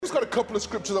got a couple of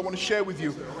scriptures I want to share with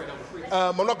you.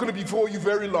 I'm not going to be before you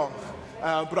very long,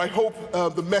 but I hope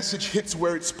the message hits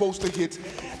where it's supposed to hit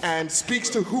and speaks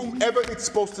to whomever it's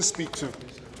supposed to speak to.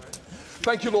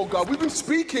 Thank you, Lord God. We've been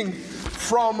speaking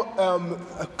from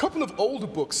a couple of older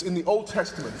books in the Old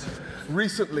Testament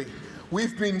recently.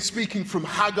 We've been speaking from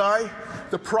Haggai,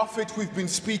 the prophet. We've been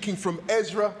speaking from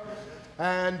Ezra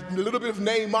and a little bit of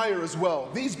Nehemiah as well.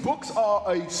 These books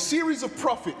are a series of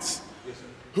prophets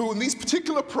who, in these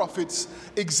particular prophets,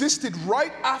 existed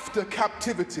right after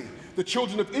captivity. The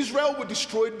children of Israel were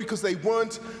destroyed because they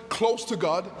weren't close to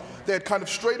God. They had kind of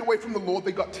strayed away from the Lord.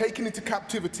 They got taken into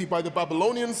captivity by the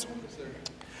Babylonians.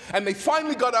 And they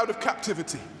finally got out of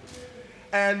captivity.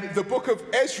 And the book of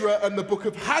Ezra and the book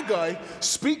of Haggai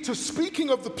speaking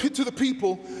to the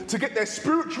people to get their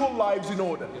spiritual lives in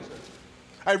order.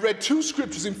 I read two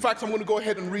scriptures. In fact, I'm going to go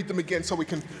ahead and read them again so we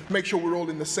can make sure we're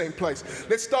all in the same place.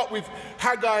 Let's start with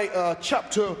Haggai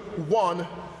chapter 1,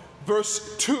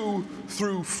 verse 2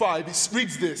 through 5. It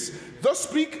reads this: Thus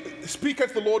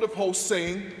speaketh the Lord of hosts,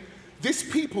 saying, This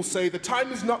people say, the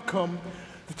time is not come,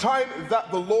 the time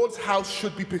that the Lord's house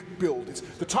should be built.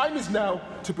 The time is now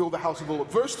to build the house of the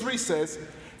Lord. Verse 3 says,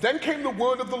 Then came the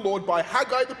word of the Lord by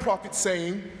Haggai the prophet,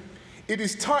 saying,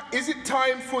 Is it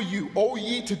time for you, O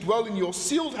ye, to dwell in your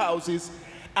sealed houses,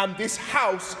 and this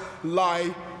house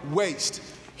lie waste?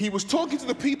 He was talking to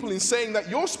the people in saying that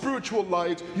your spiritual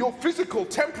lives, your physical,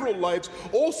 temporal lives,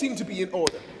 all seem to be in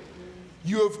order.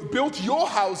 You have built your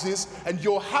houses, and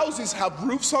your houses have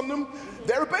roofs on them.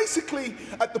 They're basically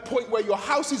at the point where your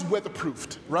house is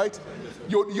weatherproofed, right?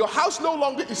 Your house no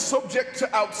longer is subject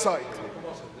to outside.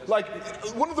 Like,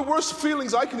 one of the worst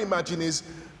feelings I can imagine is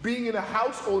being in a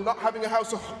house or not having a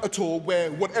house at all,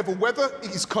 where whatever weather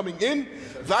is coming in,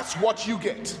 that's what you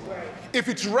get. If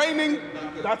it's raining,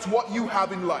 that's what you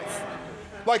have in life.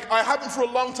 Like, I haven't for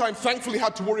a long time, thankfully,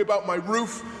 had to worry about my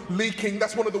roof leaking.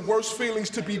 That's one of the worst feelings,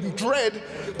 to be in dread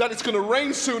that it's going to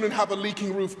rain soon and have a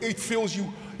leaking roof. It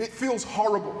feels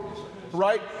horrible,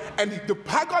 right? And the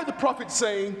Haggai the prophet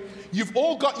saying, you've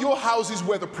all got your houses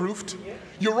weatherproofed,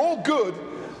 you're all good,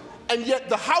 and yet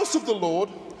the house of the Lord,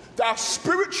 our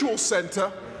spiritual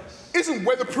center, isn't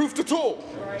weatherproofed at all.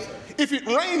 If it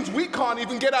rains, we can't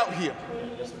even get out here.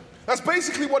 That's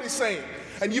basically what he's saying.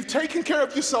 And you've taken care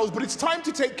of yourselves, but it's time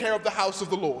to take care of the house of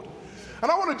the Lord.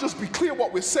 And I want to just be clear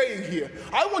what we're saying here.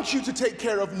 I want you to take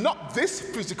care of not this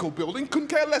physical building, couldn't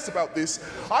care less about this.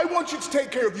 I want you to take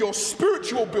care of your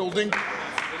spiritual building,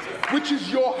 which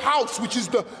is your house, which is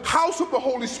the house of the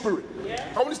Holy Spirit.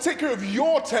 I want you to take care of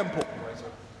your temple.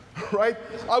 Right?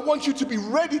 I want you to be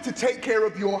ready to take care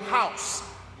of your house,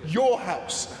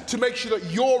 to make sure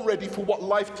that you're ready for what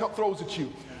life throws at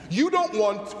you. You don't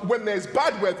want, when there's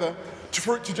bad weather,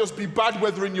 for it to just be bad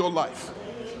weather in your life.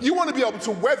 You want to be able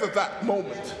to weather that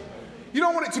moment. You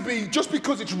don't want it to be just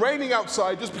because it's raining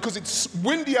outside, just because it's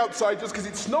windy outside, just because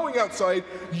it's snowing outside,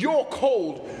 you're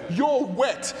cold, you're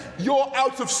wet, you're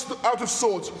out of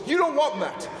sorts. You don't want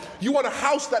that. You want a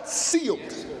house that's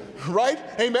sealed, right?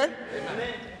 Amen?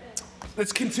 Amen.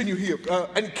 Let's continue here.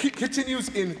 And it continues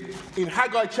in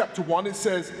Haggai chapter 1. It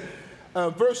says,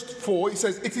 verse 4, it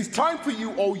says, It is time for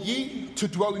you, O ye, to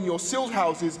dwell in your sealed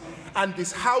houses, and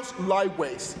this house lie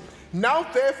waste. Now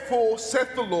therefore,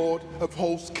 saith the Lord of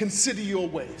hosts, consider your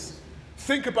ways.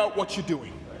 Think about what you're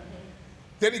doing.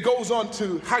 Then he goes on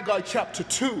to Haggai chapter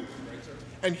 2.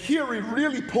 And here he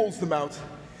really pulls them out.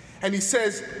 And he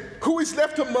says, Who is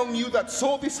left among you that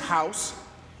saw this house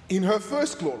in her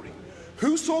first glory?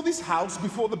 Who saw this house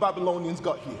before the Babylonians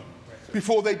got here?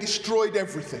 Before they destroyed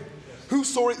everything? Who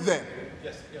saw it then?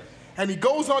 And he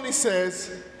goes on, he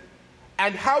says,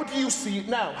 and how do you see it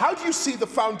now? How do you see the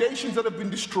foundations that have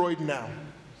been destroyed now?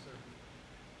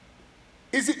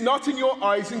 Is it not in your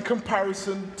eyes in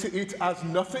comparison to it as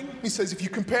nothing? He says, if you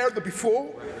compare the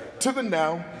before to the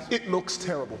now, it looks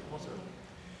terrible.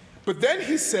 But then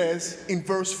he says in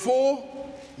verse 4,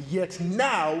 yet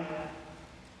now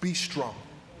be strong.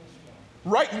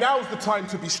 Right now is the time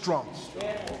to be strong.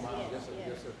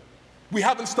 We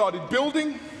haven't started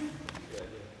building.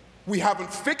 We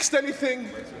haven't fixed anything.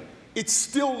 It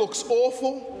still looks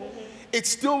awful. It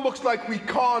still looks like we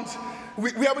can't.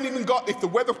 We haven't even got, if the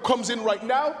weather comes in right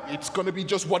now, it's going to be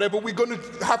just whatever we're going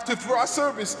to have to for our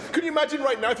service. Can you imagine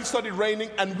right now if it started raining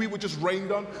and we were just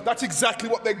rained on? That's exactly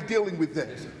what they're dealing with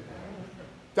there.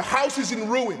 The house is in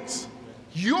ruins.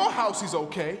 Your house is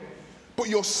okay, but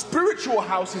your spiritual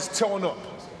house is torn up.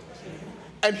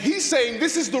 And he's saying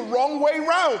this is the wrong way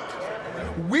round.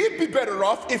 We'd be better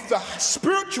off if the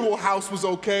spiritual house was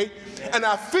okay and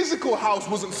our physical house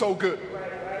wasn't so good.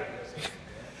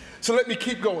 So let me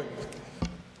keep going.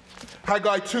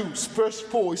 Haggai 2, verse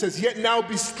 4, he says, "Yet now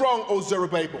be strong, O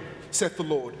Zerubbabel, saith the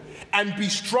Lord, and be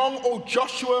strong, O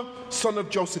Joshua, son of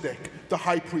Josedek, the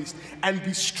high priest, and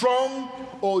be strong,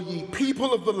 O ye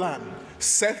people of the land,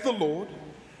 saith the Lord,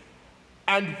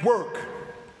 and work,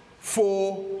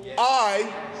 for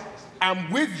I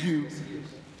am with you,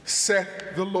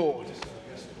 saith the Lord."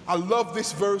 I love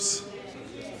this verse.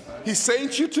 He's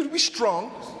saying to you to be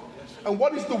strong. And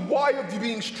what is the why of you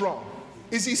being strong?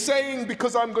 Is he saying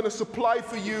because I'm going to supply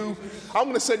for you, I'm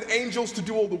going to send angels to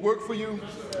do all the work for you?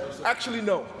 Actually,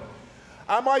 no.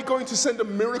 Am I going to send a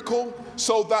miracle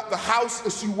so that the house,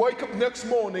 as you wake up next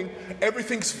morning,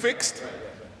 everything's fixed?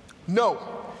 No.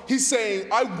 He's saying,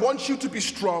 I want you to be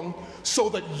strong so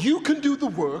that you can do the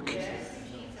work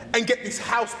and get this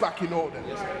house back in order.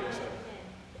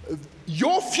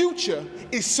 Your future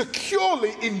is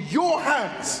securely in your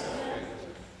hands.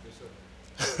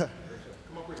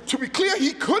 To be clear,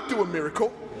 he could do a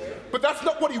miracle, but that's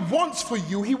not what he wants for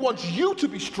you. He wants you to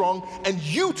be strong and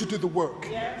you to do the work.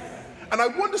 And I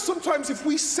wonder sometimes if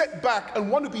we sit back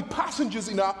and want to be passengers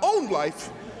in our own life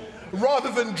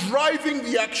rather than driving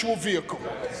the actual vehicle.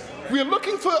 We're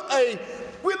looking for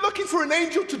an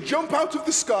angel to jump out of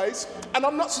the skies, and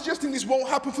I'm not suggesting this won't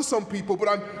happen for some people, but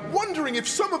I'm wondering if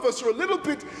some of us are a little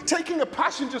bit taking a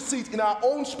passenger seat in our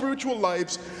own spiritual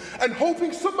lives and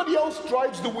hoping somebody else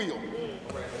drives the wheel.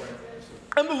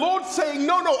 And the Lord's saying,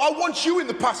 no, I want you in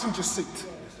the passenger seat.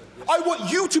 I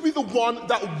want you to be the one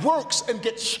that works and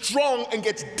gets strong and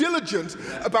gets diligent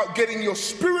about getting your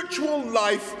spiritual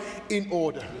life in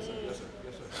order.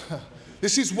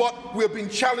 This is what we're being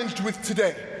challenged with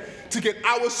today, to get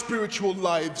our spiritual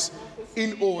lives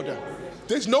in order.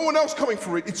 There's no one else coming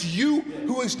for it. It's you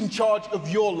who is in charge of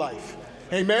your life.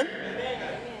 Amen?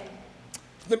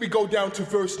 Let me go down to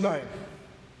verse 9.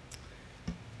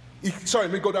 Let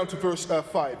me go down to verse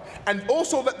 5. "And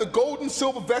also let the gold and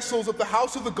silver vessels of the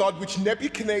house of the God which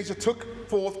Nebuchadnezzar took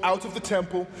forth out of the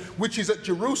temple, which is at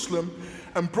Jerusalem,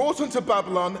 and brought unto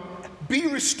Babylon, be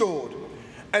restored,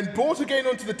 and brought again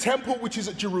unto the temple which is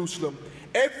at Jerusalem,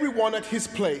 every one at his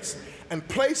place, and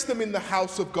place them in the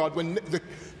house of God." When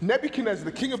Nebuchadnezzar,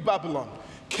 the king of Babylon,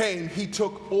 came, he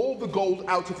took all the gold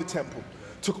out of the temple,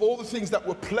 took all the things that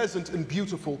were pleasant and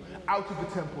beautiful out of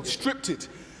the temple, stripped it,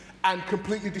 and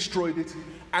completely destroyed it,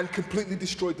 and completely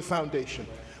destroyed the foundation.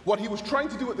 What he was trying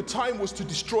to do at the time was to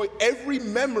destroy every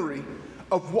memory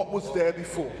of what was there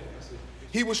before.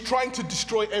 He was trying to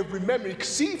destroy every memory.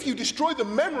 See, if you destroy the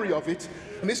memory of it,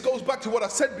 and this goes back to what I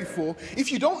said before,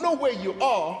 if you don't know where you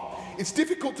are, it's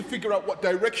difficult to figure out what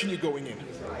direction you're going in.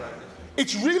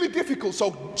 It's really difficult.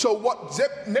 So what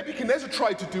Nebuchadnezzar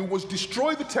tried to do was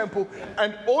destroy the temple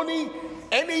and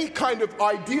any kind of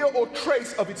idea or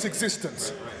trace of its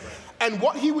existence. And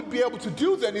what he would be able to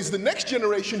do then is the next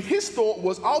generation, his thought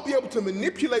was, I'll be able to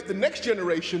manipulate the next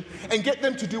generation and get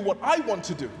them to do what I want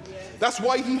to do. That's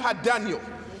why he had Daniel.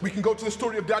 We can go to the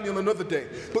story of Daniel another day.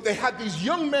 But they had these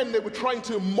young men they were trying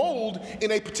to mold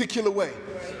in a particular way.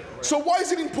 So why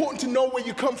is it important to know where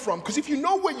you come from? Because if you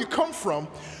know where you come from,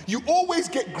 you always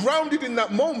get grounded in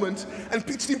that moment, and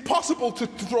it's impossible to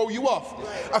throw you off.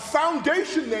 A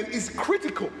foundation then is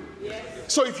critical.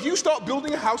 So if you start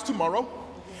building a house tomorrow,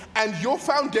 and your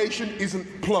foundation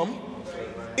isn't plumb,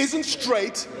 isn't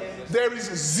straight, there is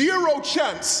zero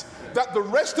chance that the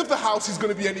rest of the house is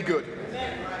going to be any good.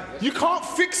 You can't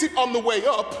fix it on the way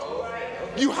up.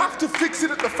 You have to fix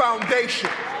it at the foundation.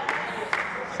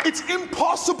 It's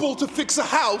impossible to fix a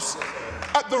house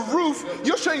at the roof.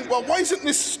 You're saying, well, why isn't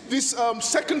this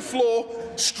second floor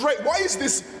straight? Why is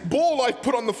this ball I've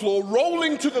put on the floor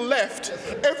rolling to the left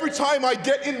every time I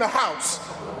get in the house?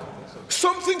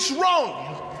 Something's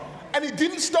wrong. And it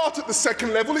didn't start at the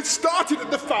second level, it started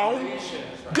at the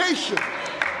foundation.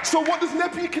 So what does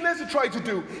Nebuchadnezzar try to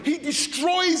do? He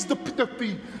destroys the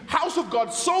house of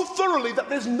God so thoroughly that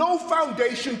there's no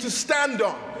foundation to stand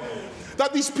on.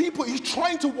 That these people, he's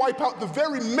trying to wipe out the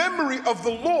very memory of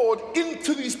the Lord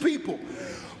into these people.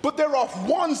 But there are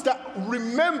ones that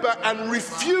remember and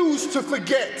refuse to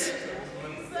forget.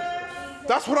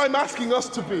 That's what I'm asking us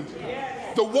to be.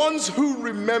 The ones who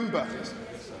remember.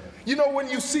 You know, when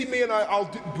you see me and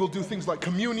we'll do things like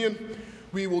communion,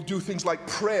 we will do things like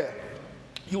prayer.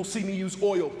 You'll see me use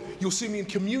oil. You'll see me in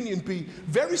communion be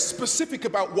very specific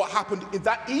about what happened in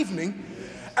that evening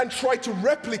and try to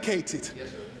replicate it.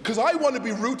 Because I want to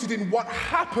be rooted in what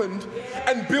happened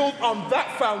and build on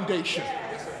that foundation.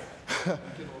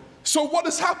 So what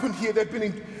has happened here? They've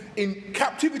been in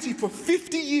captivity for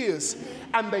 50 years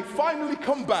and they finally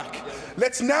come back.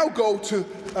 Let's now go to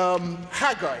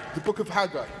Haggai, the book of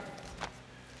Haggai.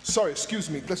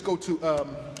 Let's go to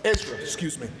Ezra,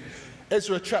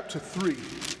 Ezra chapter 3.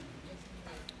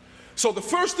 So the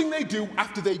first thing they do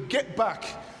after they get back,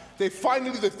 they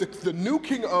finally, the new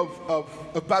king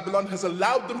of Babylon has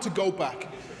allowed them to go back.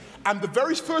 And the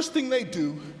very first thing they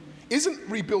do isn't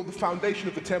rebuild the foundation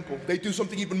of the temple. They do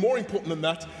something even more important than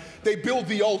that. They build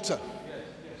the altar.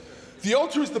 The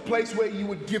altar is the place where you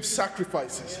would give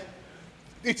sacrifices.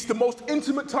 It's the most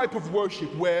intimate type of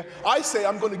worship where I say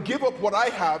I'm going to give up what I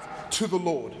have to the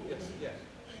Lord.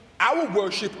 Our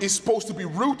worship is supposed to be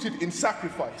rooted in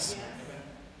sacrifice.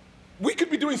 We could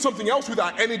be doing something else with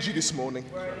our energy this morning.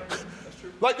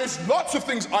 Like there's lots of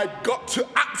things I've got to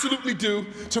absolutely do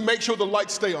to make sure the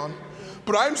lights stay on.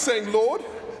 But I'm saying, Lord,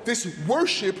 this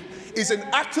worship is an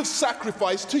act of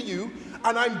sacrifice to you,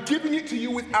 and I'm giving it to you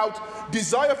without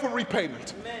desire for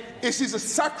repayment. This is a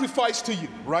sacrifice to you,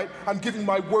 right? I'm giving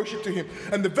my worship to him.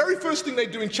 And the very first thing they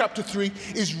do in chapter 3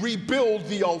 is rebuild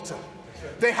the altar.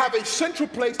 They have a central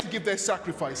place to give their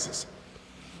sacrifices.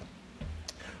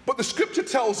 But the scripture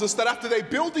tells us that after they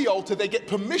build the altar, they get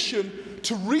permission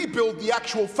to rebuild the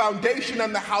actual foundation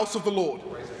and the house of the Lord.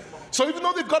 So even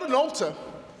though they've got an altar,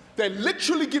 they're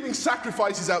literally giving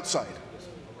sacrifices outside.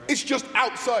 It's just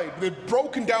outside. They've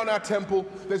broken down our temple.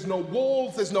 There's no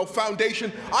walls. There's no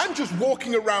foundation. I'm just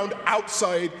walking around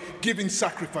outside giving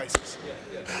sacrifices,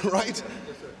 right?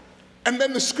 And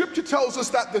then the scripture tells us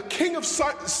that the king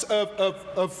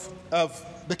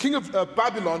of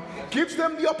Babylon gives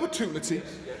them the opportunity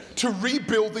to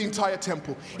rebuild the entire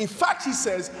temple. In fact, he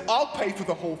says, I'll pay for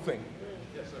the whole thing.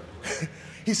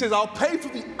 He says, I'll pay for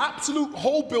the absolute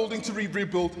whole building to be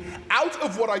rebuilt out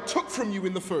of what I took from you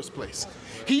in the first place.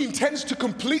 He intends to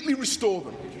completely restore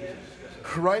them.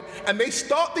 Right? And they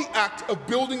start the act of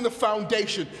building the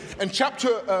foundation. And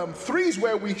chapter 3 is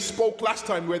where we spoke last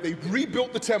time, where they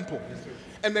rebuilt the temple.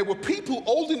 And there were people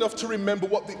old enough to remember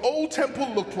what the old temple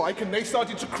looked like, and they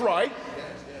started to cry.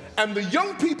 And the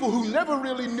young people who never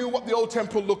really knew what the old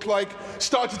temple looked like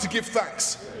started to give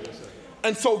thanks.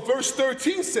 And so verse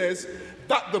 13 says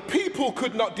that the people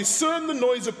could not discern the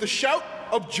noise of the shout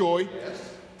of joy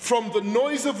from the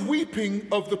noise of weeping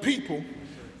of the people.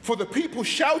 For the people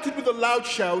shouted with a loud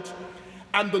shout,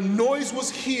 and the noise was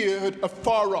heard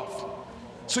afar off.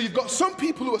 So you've got some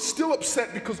people who are still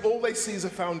upset because all they see is a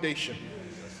foundation.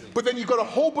 But then you've got a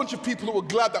whole bunch of people who are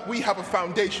glad that we have a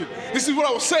foundation. This is what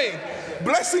I was saying.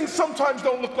 Blessings sometimes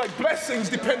don't look like blessings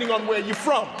depending on where you're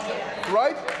from,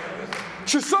 right?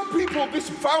 To some people, this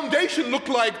foundation looked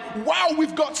like, wow,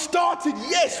 we've got started.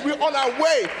 Yes, we're on our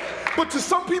way. But to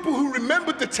some people who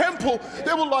remembered the temple,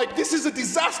 they were like, this is a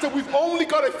disaster. We've only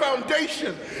got a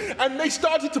foundation. And they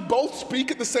started to both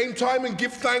speak at the same time and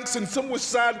give thanks. And some were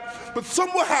sad, but some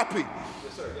were happy.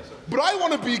 Yes, sir. Yes, sir. But I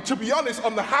want to be honest,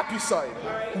 on the happy side.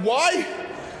 Why?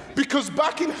 Because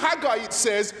back in Haggai it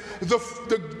says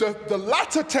the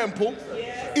latter temple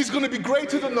is going to be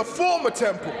greater than the former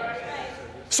temple.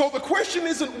 So the question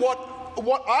isn't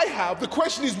what I have. The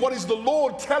question is, what is the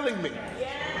Lord telling me?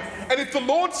 And if the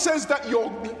Lord says that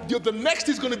the next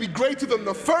is going to be greater than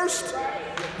the first,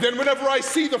 then whenever I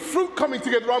see the fruit coming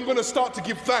together, I'm going to start to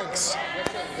give thanks.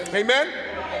 Amen?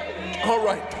 All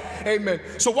right. Amen.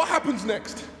 So what happens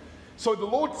next? So the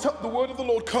word of the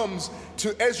Lord comes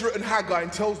to Ezra and Haggai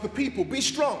and tells the people, be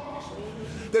strong.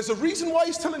 There's a reason why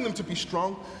he's telling them to be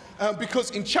strong,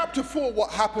 because in chapter 4,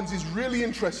 what happens is really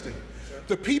interesting.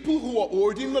 The people who are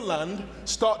already in the land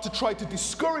start to try to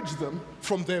discourage them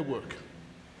from their work.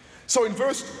 So in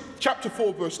chapter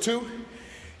 4, verse 2,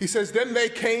 he says, then they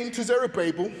came to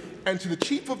Zerubbabel and to the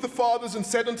chief of the fathers and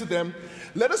said unto them,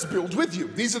 let us build with you.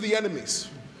 These are the enemies.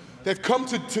 They've come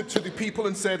to the people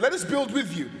and said, let us build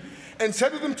with you. And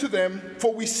said to them,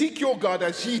 for we seek your God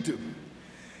as ye do.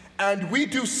 And we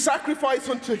do sacrifice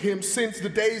unto him since the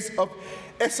days of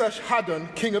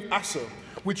Esarhaddon, king of Assur,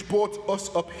 which brought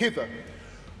us up hither.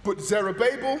 But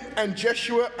Zerubbabel and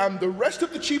Jeshua and the rest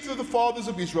of the chiefs of the fathers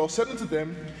of Israel said unto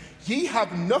them, ye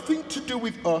have nothing to do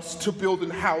with us to build an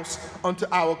house unto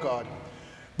our God.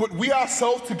 But we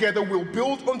ourselves together will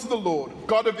build unto the Lord,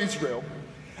 God of Israel,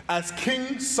 as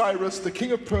King Cyrus, the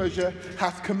king of Persia,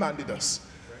 hath commanded us.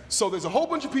 So there's a whole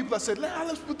bunch of people that said,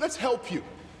 let's help you.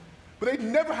 But they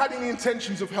never had any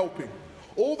intentions of helping.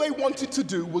 All they wanted to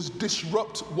do was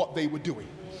disrupt what they were doing.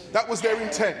 That was their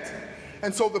intent.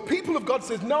 And so the people of God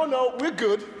says, no, we're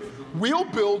good. We'll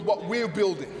build what we're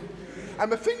building.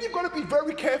 And the thing you've got to be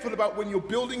very careful about when you're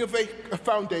building a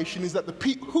foundation is that the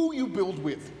people who you build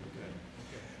with.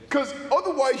 Because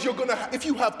otherwise you're going to, if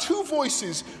you have two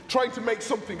voices trying to make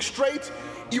something straight,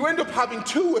 you end up having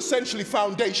two essentially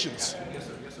foundations.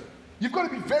 You've got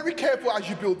to be very careful as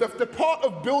you build. The part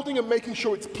of building and making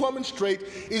sure it's plumb and straight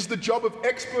is the job of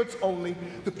experts only,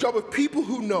 the job of people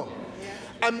who know.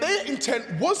 And their intent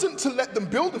wasn't to let them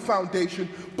build the foundation,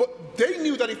 but they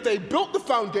knew that if they built the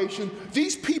foundation,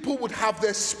 these people would have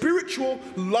their spiritual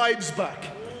lives back.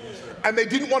 And they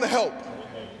didn't want to help.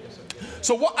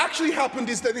 So what actually happened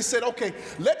is that they said, okay,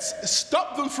 let's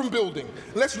stop them from building.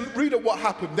 Let's read what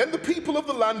happened. Then the people of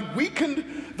the land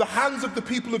weakened the hands of the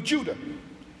people of Judah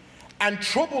and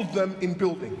troubled them in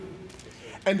building,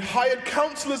 and hired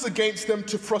counselors against them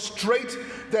to frustrate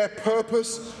their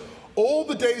purpose all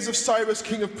the days of Cyrus,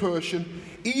 king of Persia,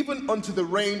 even unto the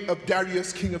reign of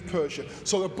Darius, king of Persia.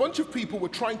 So a bunch of people were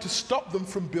trying to stop them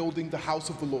from building the house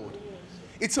of the Lord.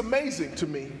 It's amazing to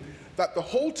me that the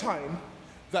whole time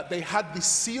that they had these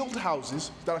sealed houses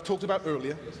that I talked about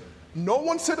earlier, no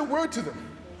one said a word to them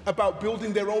about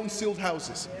building their own sealed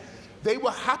houses. They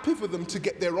were happy for them to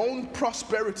get their own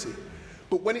prosperity.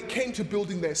 But when it came to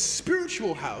building their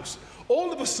spiritual house,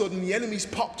 all of a sudden the enemies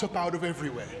popped up out of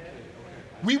everywhere.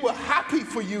 We were happy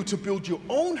for you to build your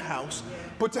own house,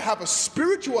 but to have a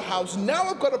spiritual house, now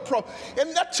I've got a problem.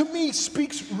 And that to me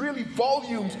speaks really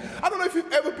volumes. I don't know if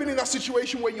you've ever been in that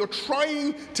situation where you're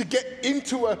trying to get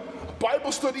into a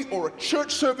Bible study or a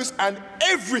church service and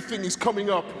everything is coming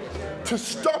up to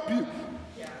stop you.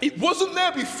 It wasn't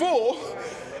there before.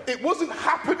 It wasn't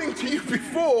happening to you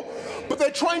before, but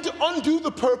they're trying to undo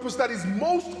the purpose that is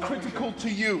most critical to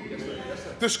you.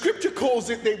 The scripture calls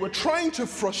it, they were trying to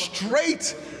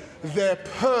frustrate their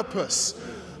purpose.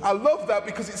 I love that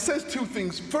because it says two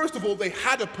things. First of all, they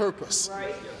had a purpose.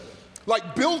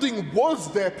 Like building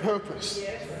was their purpose.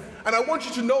 And I want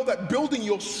you to know that building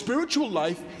your spiritual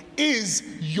life is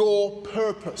your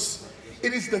purpose.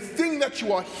 It is the thing that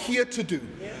you are here to do,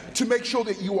 to make sure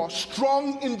that you are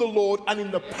strong in the Lord and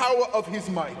in the power of his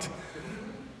might.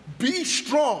 Be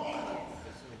strong.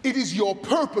 It is your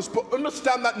purpose, but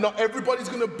understand that not everybody's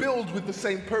going to build with the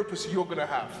same purpose you're going to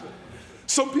have.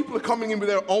 Some people are coming in with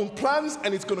their own plans,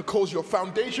 and it's going to cause your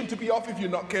foundation to be off if you're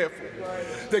not careful.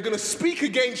 They're going to speak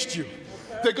against you.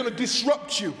 They're going to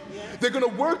disrupt you. They're going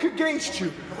to work against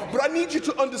you. But I need you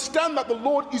to understand that the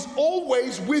Lord is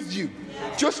always with you.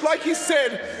 Just like he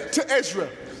said to Ezra,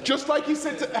 just like he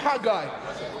said to Haggai,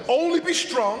 only be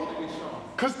strong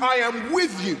because I am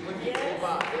with you.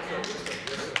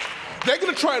 They're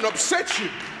going to try and upset you.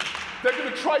 They're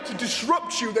going to try to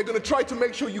disrupt you. They're going to try to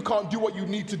make sure you can't do what you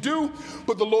need to do.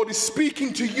 But the Lord is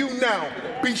speaking to you now.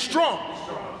 Be strong.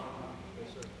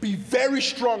 Be very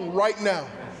strong right now.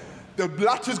 The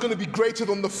latter is going to be greater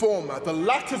than the former. The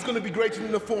latter is going to be greater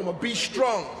than the former. Be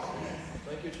strong.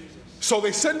 So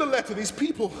they send a letter. These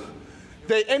people,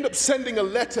 they end up sending a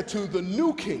letter to the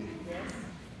new king.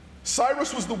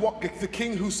 Cyrus was the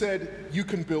king who said, you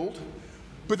can build.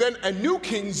 But then a new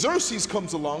king, Xerxes,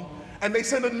 comes along, and they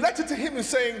send a letter to him and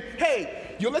saying,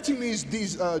 hey, you're letting these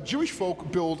Jewish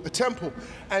folk build a temple.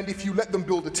 And if you let them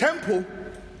build a temple,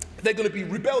 they're going to be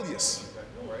rebellious.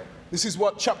 This is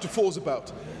what chapter 4 is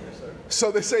about. So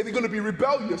they say they're going to be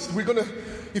rebellious.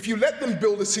 If you let them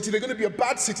build a city, they're going to be a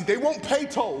bad city. They won't pay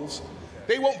tolls.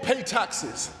 They won't pay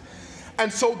taxes.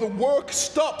 And so the work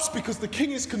stops because the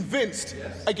king is convinced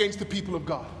against the people of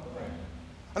God.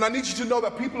 And I need you to know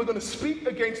that people are going to speak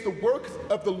against the work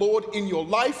of the Lord in your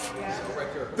life.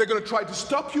 They're going to try to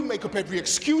stop you, make up every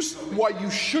excuse why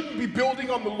you shouldn't be building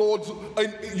on the Lord's,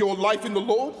 your life in the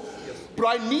Lord.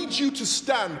 But I need you to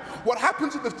stand. What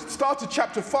happens at the start of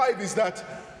chapter 5 is that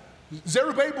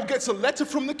Zerubbabel gets a letter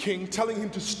from the king telling him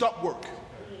to stop work.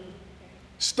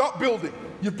 Stop building.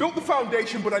 You've built the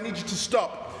foundation, but I need you to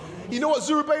stop. You know what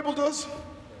Zerubbabel does?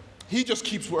 He just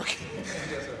keeps working.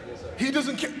 He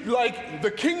doesn't care. Like the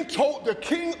king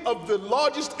of the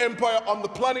largest empire on the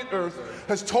planet Earth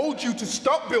has told you to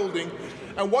stop building,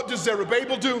 and what does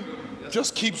Zerubbabel do?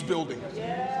 Just keeps building.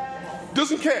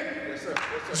 Doesn't care.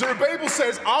 Zerubbabel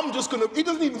says, I'm just gonna,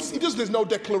 there's no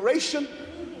declaration.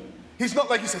 He's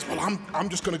not like he says, well, I'm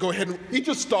just going to go ahead and he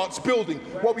just starts building.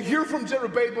 What we hear from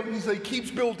Zerubbabel is that he keeps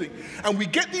building. And we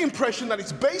get the impression that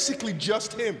it's basically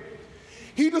just him.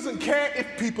 He doesn't care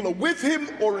if people are with him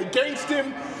or against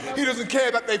him. He doesn't care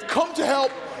that they've come to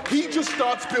help. He just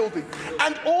starts building.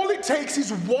 And all it takes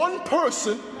is one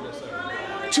person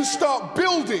to start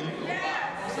building.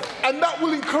 And that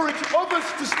will encourage others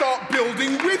to start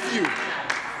building with you.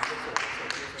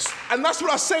 And that's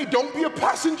what I say, don't be a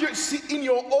passenger in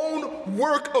your own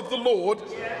work of the Lord.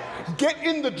 Get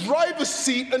in the driver's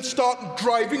seat and start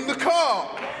driving the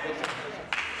car.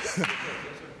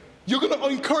 You're going to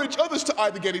encourage others to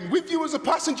either get in with you as a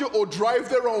passenger or drive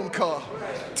their own car,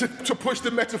 to push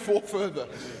the metaphor further,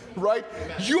 right?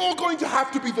 You're going to have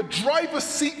to be the driver's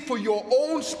seat for your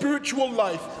own spiritual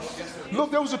life. Look,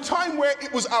 there was a time where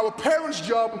it was our parents'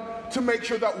 job to make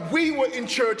sure that we were in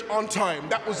church on time.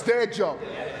 That was their job.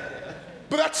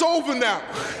 But that's over now.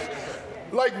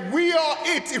 Like, we are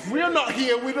it. If we're not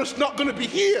here, we're just not going to be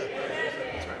here.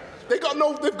 They've got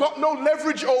no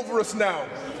leverage over us now.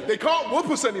 They can't whoop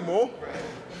us anymore.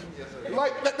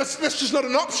 Like, that's just not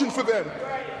an option for them.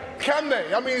 Can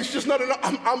they? I mean, it's just not an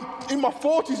option. I'm in my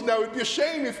 40s now. It'd be a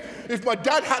shame if my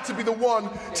dad had to be the one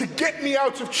to get me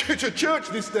out of church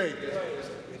this day.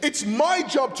 It's my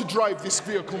job to drive this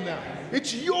vehicle now.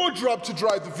 It's your job to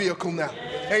drive the vehicle now.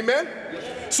 Amen?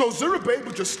 So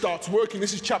Zerubbabel just starts working.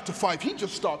 This is chapter 5. He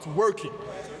just starts working.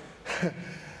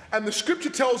 And the scripture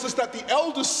tells us that the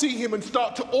elders see him and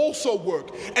start to also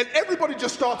work. And everybody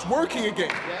just starts working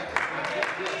again.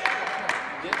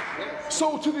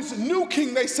 So to this new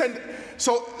king they send,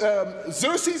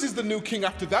 Xerxes is the new king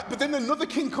after that, but then another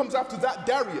king comes after that,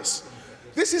 Darius.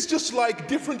 This is just like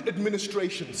different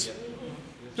administrations.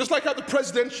 Just like how the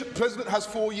president has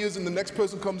 4 years and the next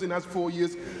person comes in has 4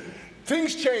 years.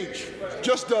 Things change,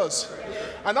 just does.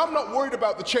 And I'm not worried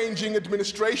about the changing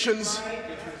administrations.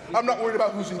 I'm not worried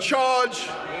about who's in charge.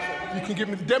 You can give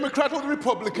me the Democrat or the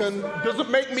Republican.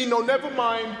 Doesn't make me, no, never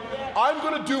mind. I'm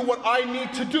going to do what I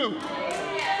need to do.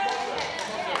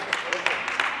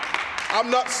 I'm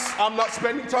not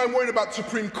spending time worrying about the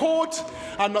Supreme Court.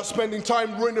 I'm not spending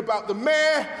time worrying about the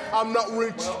mayor. I'm not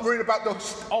worried about the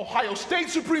Ohio State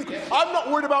Supreme Court. I'm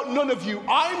not worried about none of you.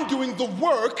 I'm doing the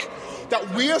work that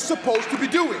we are supposed to be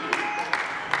doing.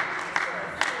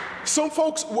 Some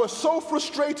folks were so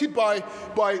frustrated by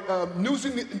news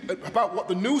about what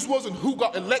the news was and who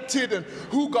got elected and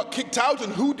who got kicked out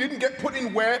and who didn't get put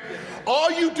in where.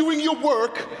 Are you doing your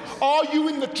work? Are you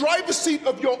in the driver's seat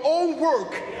of your own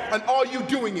work? And are you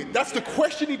doing it? That's the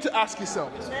question you need to ask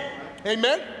yourself.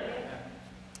 Amen?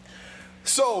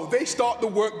 So they start the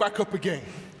work back up again.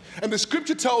 And the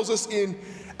scripture tells us in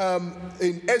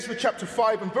Ezra chapter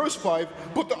 5 and verse 5,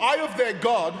 but the eye of their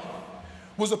God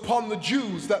was upon the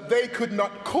Jews, that they could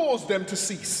not cause them to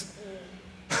cease.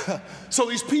 So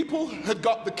these people had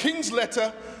got the king's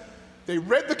letter. They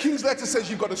read the king's letter, says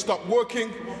you've got to stop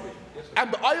working.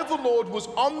 And the eye of the Lord was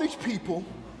on these people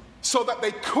so that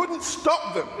they couldn't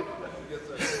stop them.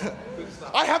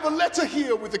 I have a letter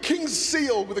here with the king's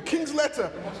seal, with the king's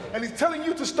letter, and he's telling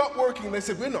you to stop working. And they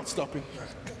said, we're not stopping.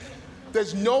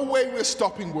 There's no way we're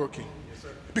stopping working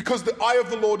because the eye of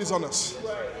the Lord is on us.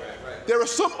 There are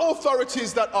some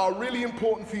authorities that are really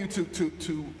important for you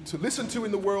to listen to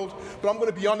in the world, but I'm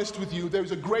going to be honest with you, there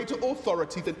is a greater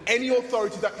authority than any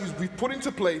authority that we've put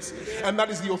into place, and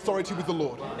that is the authority with the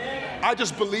Lord. I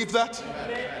just believe that.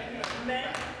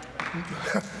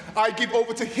 I give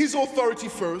over to his authority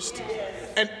first,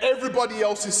 and everybody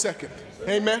else is second.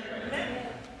 Amen?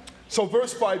 So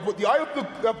verse 5, but the eye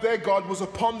of their God was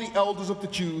upon the elders of the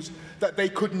Jews, that they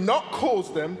could not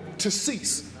cause them to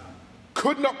cease.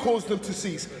 Could not cause them to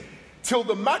cease. Till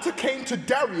the matter came to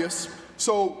Darius.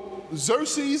 So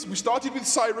Xerxes, we started with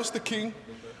Cyrus the king.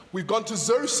 We've gone to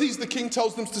Xerxes, the king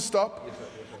tells them to stop.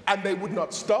 And they would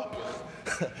not stop.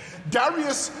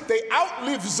 Darius, they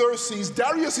outlive Xerxes.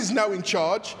 Darius is now in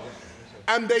charge.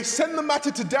 And they send the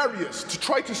matter to Darius to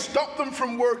try to stop them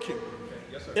from working.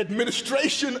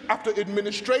 Administration after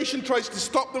administration tries to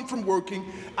stop them from working,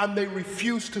 and they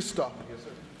refuse to stop.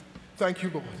 Thank you,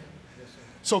 Lord.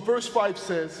 So verse 5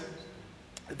 says,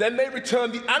 then they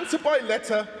return the answer by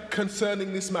letter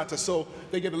concerning this matter. So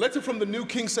they get a letter from the new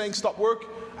king saying stop work,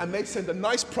 and they send a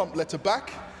nice prompt letter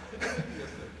back.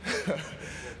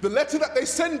 The letter that they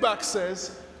send back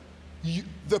says,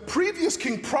 the previous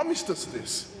king promised us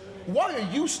this. Why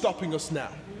are you stopping us now?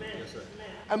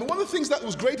 And one of the things that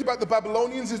was great about the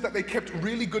Babylonians is that they kept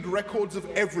really good records of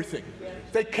everything.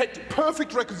 They kept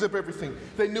perfect records of everything.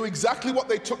 They knew exactly what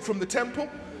they took from the temple.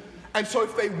 And so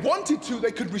if they wanted to,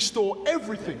 they could restore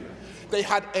everything. They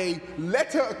had a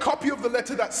letter, a copy of the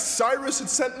letter that Cyrus had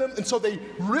sent them. And so they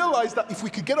realized that if we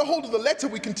could get a hold of the letter,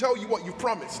 we can tell you what you've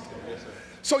promised.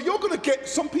 So you're going to get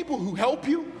some people who help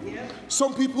you,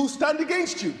 some people who stand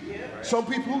against you, some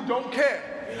people who don't care.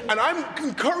 And I'm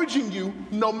encouraging you,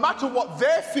 no matter what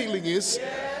their feeling is,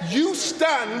 you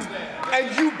stand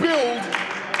and you build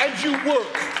and you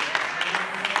work.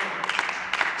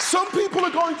 Some people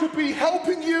are going to be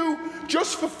helping you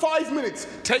just for 5 minutes.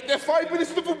 Take their 5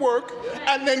 minutes of the work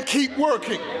and then keep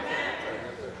working.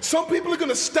 Some people are going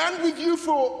to stand with you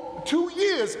for 2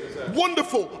 years.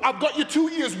 Wonderful. I've got your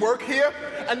 2 years work here.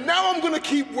 And now I'm going to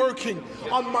keep working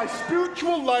on my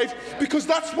spiritual life because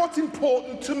that's what's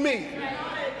important to me.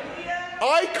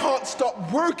 I can't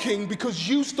stop working because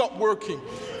you stop working.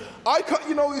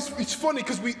 It's funny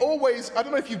because we always, I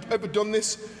don't know if you've ever done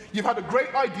this, you've had a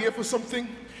great idea for something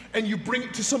and you bring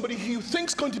it to somebody who you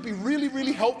think's going to be really,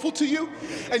 really helpful to you,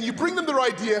 and you bring them their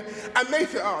idea, and they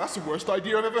think, oh, that's the worst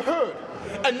idea I've ever heard.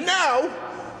 And now,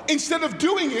 instead of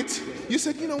doing it, you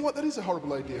said, you know what, that is a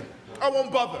horrible idea. I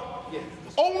won't bother.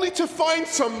 Only to find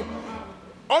some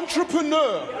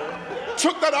entrepreneur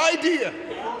took that idea.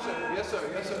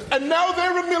 And now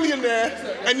they're a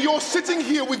millionaire, and you're sitting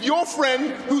here with your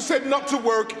friend who said not to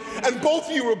work, and both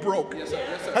of you are broke.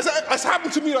 Has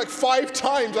happened to me like 5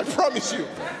 times, I promise you.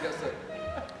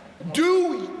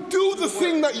 Do the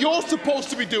thing that you're supposed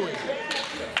to be doing.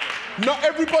 Not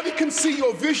everybody can see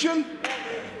your vision,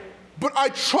 but I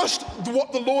trust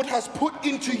what the Lord has put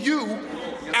into you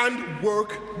and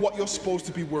work what you're supposed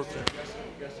to be working.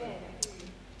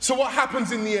 So what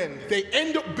happens in the end? They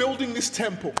end up building this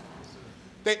temple.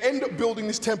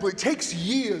 It takes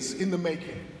years in the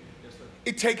making.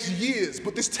 It takes years,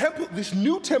 but this temple, this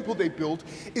new temple they built,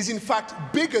 is in fact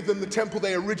bigger than the temple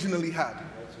they originally had.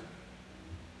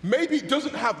 Maybe it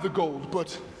doesn't have the gold,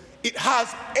 but it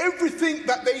has everything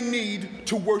that they need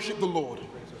to worship the Lord.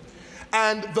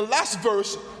 And the last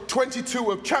verse,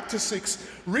 22 of chapter 6,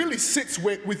 really sits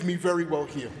with me very well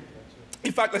here.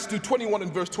 In fact, let's do 21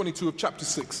 and verse 22 of chapter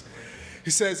 6.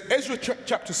 He says, Ezra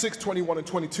chapter 6, 21 and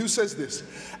 22 says this,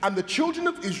 and the children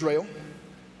of Israel,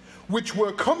 which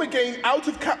were come again out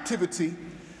of captivity,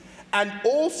 and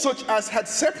all such as had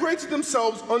separated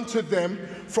themselves unto them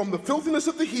from the filthiness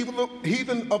of the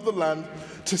heathen of the land,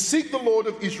 to seek the Lord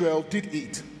of Israel, did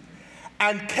eat,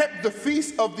 and kept the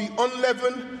feast of the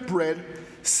unleavened bread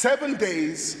 7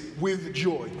 days with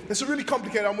joy. It's really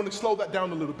complicated. I'm going to slow that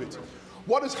down a little bit.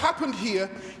 What has happened here,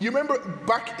 you remember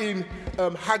back in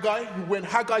Haggai, when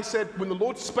the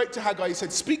Lord spoke to Haggai, he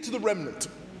said, speak to the remnant.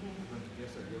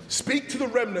 Speak to the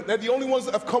remnant. They're the only ones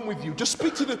that have come with you. Just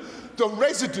speak to the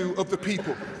residue of the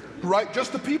people, right?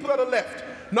 Just the people that are left.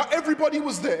 Not everybody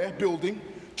was there building,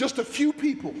 just a few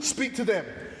people. Speak to them.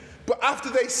 But after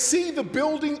they see the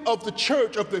building of the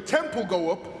church, of the temple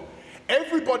go up,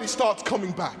 everybody starts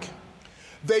coming back.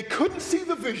 They couldn't see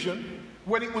the vision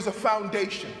when it was a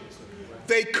foundation.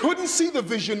 They couldn't see the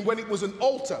vision when it was an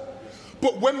altar.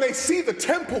 But when they see the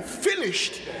temple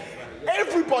finished,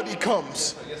 everybody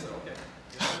comes.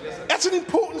 That's an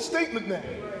important statement there.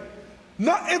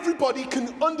 Not everybody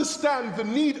can understand the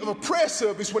need of a prayer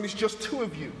service when it's just 2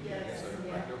 of you.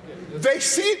 They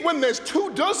see it when there's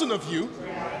 24 of you.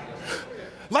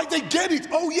 Like they get it.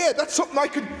 Oh yeah, that's something I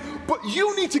could. But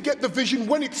you need to get the vision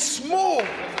when it's small.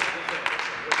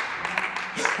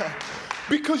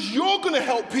 Because you're going to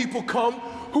help people come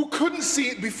who couldn't see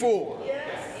it before.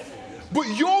 Yes. But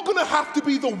you're going to have to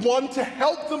be the one to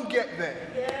help them get there.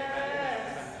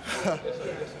 Yes.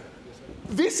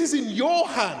 This is in your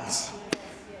hands.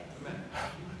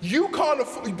 You can't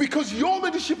afford, because your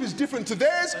leadership is different to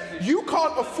theirs, you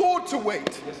can't afford to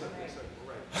wait.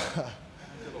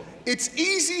 It's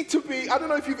easy to be, I don't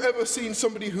know if you've ever seen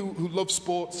somebody who loves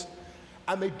sports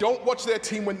and they don't watch their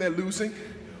team when they're losing,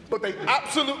 but they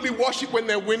absolutely watch it when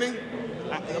they're winning.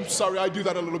 I'm sorry, I do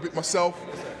that a little bit myself.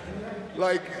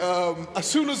 Like, as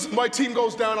soon as my team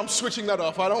goes down, I'm switching that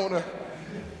off.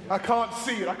 I can't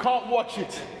see it, I can't watch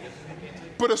it.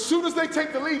 But as soon as they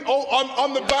take the lead, oh, I'm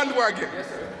on the bandwagon.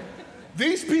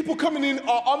 These people coming in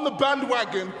are on the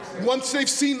bandwagon once they've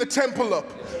seen the temple up.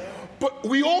 But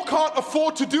we all can't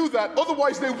afford to do that,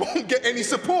 otherwise they won't get any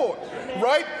support,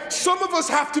 right? Some of us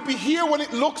have to be here when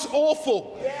it looks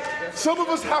awful. Some of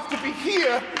us have to be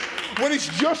here when it's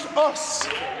just us.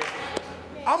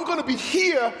 I'm going to be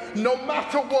here no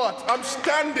matter what. I'm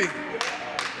standing.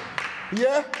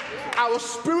 Yeah? Our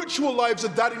spiritual lives are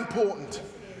that important.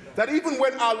 That even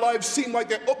when our lives seem like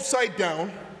they're upside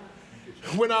down,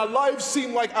 when our lives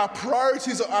seem like our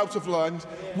priorities are out of line,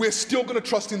 we're still going to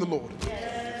trust in the Lord.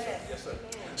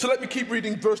 So let me keep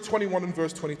reading verse 21 and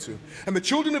verse 22. And the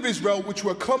children of Israel, which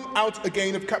were come out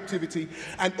again of captivity,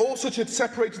 and all such had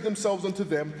separated themselves unto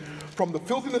them from the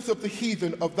filthiness of the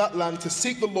heathen of that land to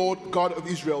seek the Lord God of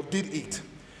Israel, did eat.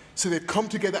 So they've come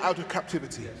together out of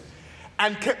captivity.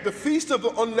 And kept the feast of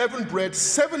the unleavened bread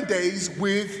 7 days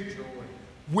with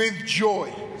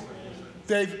joy.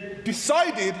 They've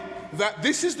decided that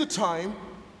this is the time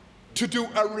to do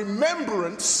a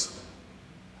remembrance,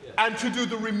 and to do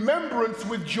the remembrance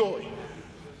with joy.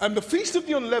 And the Feast of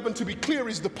the Unleavened, to be clear,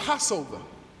 is the Passover.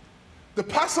 The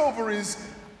Passover is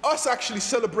us actually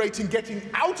celebrating getting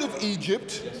out of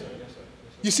Egypt.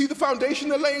 You see the foundation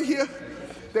they're laying here?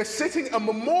 They're setting a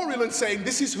memorial and saying,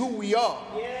 this is who we are.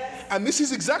 And this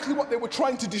is exactly what they were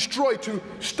trying to destroy, to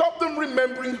stop them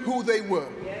remembering who they were.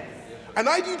 And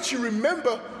I need you to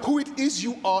remember who it is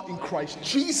you are in Christ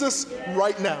Jesus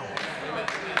right now.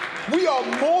 We are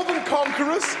more than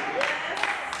conquerors.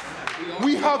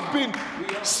 We have been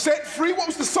set free. What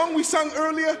was the song we sang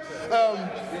earlier?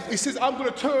 It says, I'm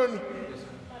going to turn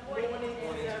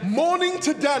mourning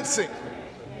to dancing.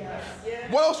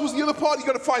 What else was the other part? You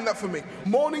got to find that for me.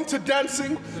 Mourning to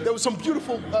dancing. There were some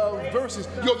beautiful verses.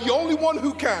 You're the only one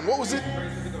who can. What was it?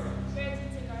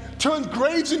 Turn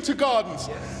graves into gardens.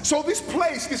 So this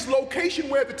place, this location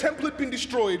where the temple had been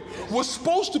destroyed, was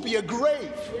supposed to be a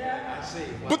grave.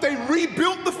 But they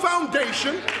rebuilt the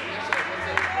foundation.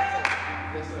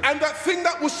 And that thing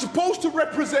that was supposed to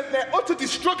represent their utter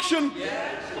destruction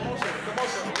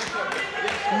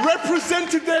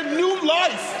represented their new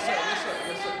life.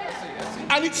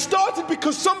 And it started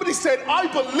because somebody said, I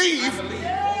believe,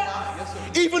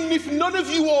 even if none of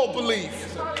you all believe.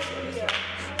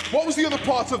 What was the other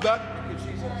part of that?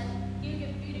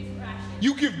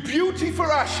 You give beauty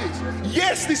for ashes.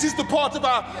 Yes, this is the part of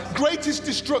our greatest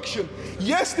destruction.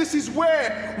 Yes, this is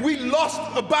where we lost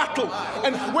a battle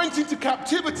and went into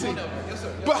captivity.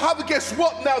 But guess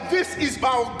what? Now this is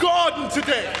our garden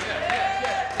today.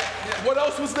 What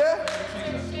else was there?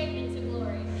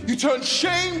 You turn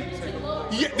shame.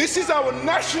 Yeah, this is our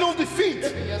national defeat.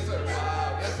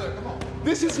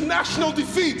 This is national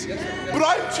defeat. But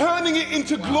I'm turning it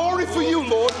into glory for you,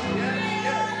 Lord.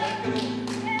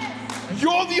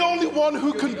 You're the only one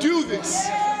who can do this.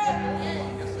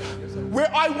 Where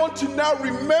I want to now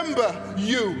remember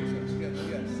you.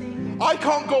 I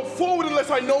can't go forward unless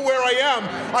I know where I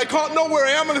am. I can't know where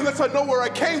I am unless I know where I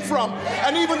came from.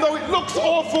 And even though it looks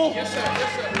awful,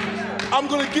 I'm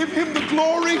going to give him the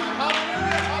glory.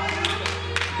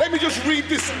 Let me just read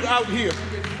this out here.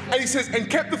 And he says, and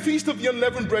kept the feast of the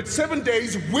unleavened bread 7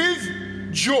 days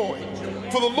with joy.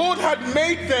 For the Lord had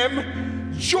made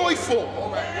them joyful.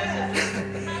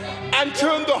 And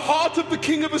turned the heart of the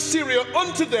king of Assyria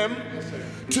unto them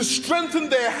to strengthen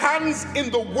their hands in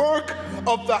the work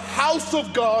of the house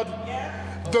of God,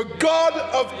 the God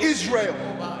of Israel.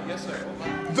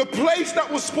 The place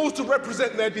that was supposed to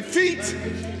represent their defeat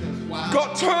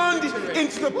got turned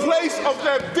into the place of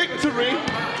their victory.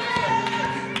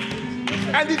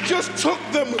 And it just took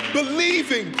them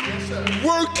believing,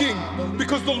 working,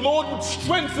 because the Lord would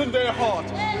strengthen their heart.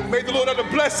 May the Lord add a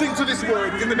blessing to this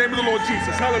word in the name of the Lord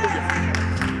Jesus. Hallelujah.